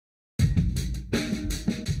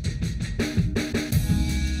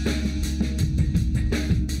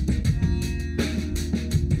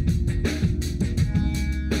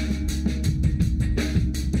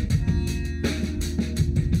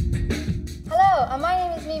Hello, my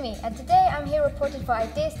name is Mimi, and today I'm here reporting for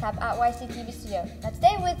IdeasTap at YCTV Studio. Now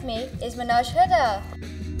today with me is Menhaj Huda.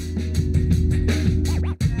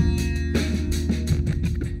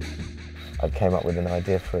 I came up with an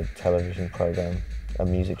idea for a television program, a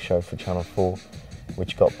music show for Channel 4,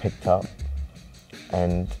 which got picked up,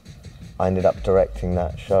 and I ended up directing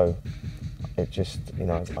that show. It just,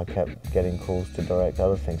 I kept getting calls to direct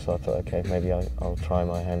other things, so I thought, okay, maybe I'll try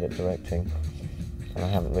my hand at directing, and I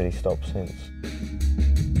haven't really stopped since.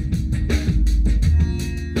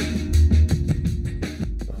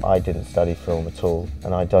 I didn't study film at all,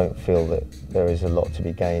 and I don't feel that there is a lot to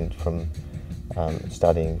be gained from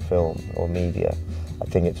studying film or media. I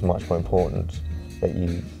think it's much more important that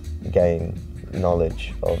you gain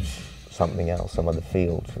knowledge of something else, some other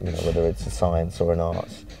field, whether it's a science or an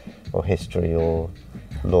arts or history or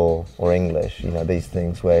law or English, these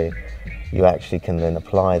things where you actually can then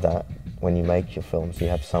apply that when you make your films. You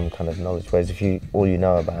have some kind of knowledge, whereas if all you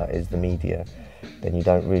know about is the media, then you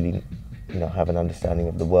don't really have an understanding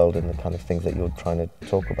of the world and the kind of things that you're trying to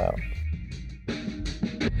talk about.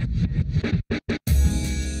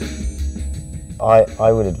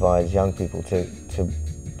 I would advise young people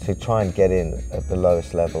to try and get in at the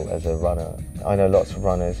lowest level as a runner. I know lots of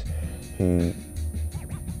runners who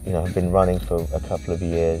have been running for a couple of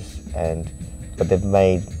years, but they've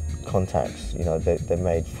made contacts. They've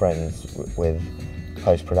made friends with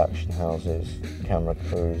post-production houses, camera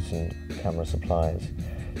crews and camera suppliers.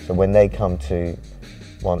 So when they come to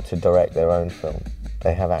want to direct their own film,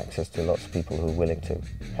 they have access to lots of people who are willing to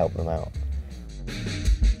help them out.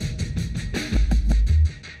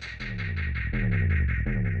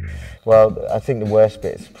 Well, I think the worst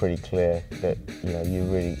bit is pretty clear, that you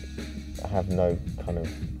really have no kind of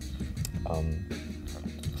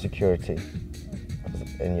security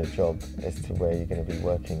in your job as to where you're going to be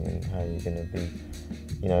working and how you're going to be.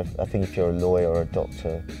 I think if you're a lawyer or a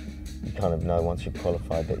doctor, you kind of know once you're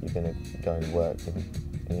qualified that you're going to go and work, and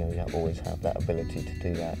you always have that ability to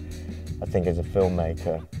do that. I think as a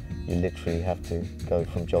filmmaker, you literally have to go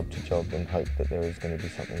from job to job and hope that there is going to be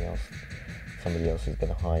something else. Somebody else is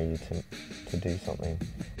going to hire you to do something.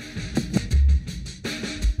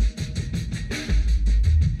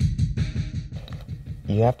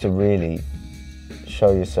 You have to really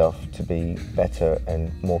show yourself to be better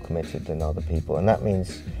and more committed than other people, and that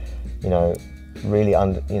means, really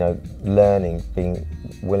learning, being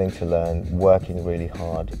willing to learn, working really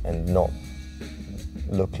hard, and not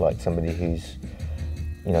look like somebody who's,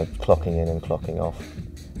 clocking in and clocking off.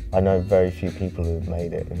 I know very few people who have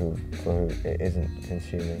made it for who it isn't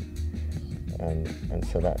consuming, and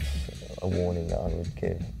so that's a warning that I would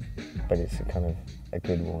give, but it's a kind of a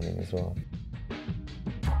good warning as well.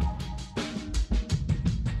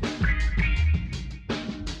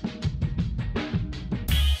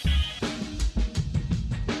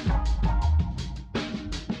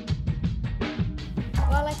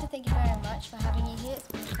 Well, I'd like to thank you very much for having me here. It's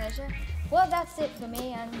been a pleasure. Well, that's it for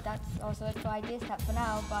me, and that's also it for IdeasTap for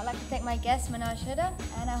now. But I'd like to thank my guest, Menhaj Huda,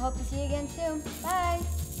 and I hope to see you again soon. Bye!